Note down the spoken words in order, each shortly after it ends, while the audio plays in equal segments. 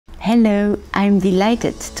Hello, I'm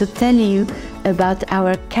delighted to tell you about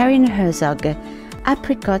our Karin Herzog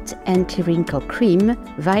Apricot Anti-Wrinkle Cream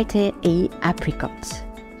Vita-A-Apricot.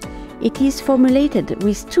 It is formulated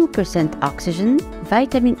with 2% oxygen,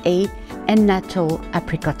 vitamin A and natural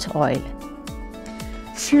apricot oil.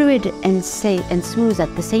 Fluid and smooth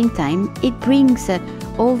at the same time, it brings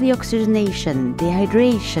all the oxygenation, the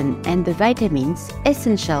hydration and the vitamins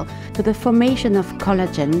essential to the formation of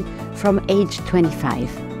collagen from age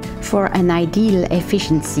 25. For an ideal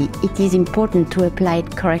efficiency, it is important to apply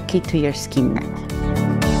it correctly to your skin.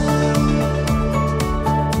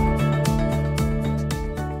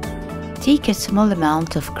 Take a small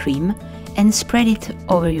amount of cream and spread it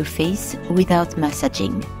over your face without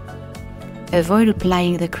massaging. Avoid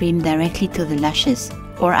applying the cream directly to the lashes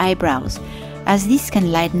or eyebrows, as this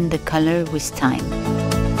can lighten the color with time.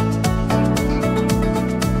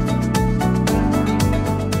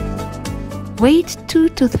 Wait 2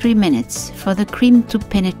 to 3 minutes for the cream to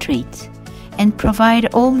penetrate and provide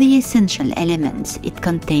all the essential elements it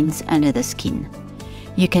contains under the skin.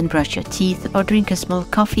 You can brush your teeth or drink a small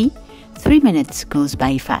coffee. 3 minutes goes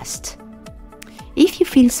by fast. If you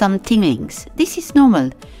feel some tinglings, this is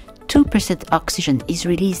normal. 2% oxygen is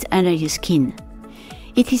released under your skin.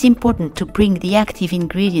 It is important to bring the active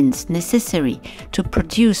ingredients necessary to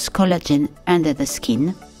produce collagen under the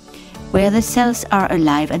skin, where the cells are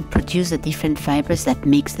alive and produce the different fibers that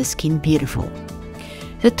makes the skin beautiful.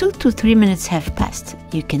 The 2 to 3 minutes have passed.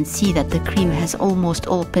 You can see that the cream has almost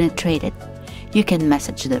all penetrated. You can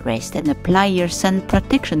massage the rest and apply your sun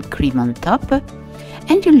protection cream on top,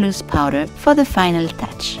 and your loose powder for the final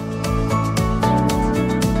touch.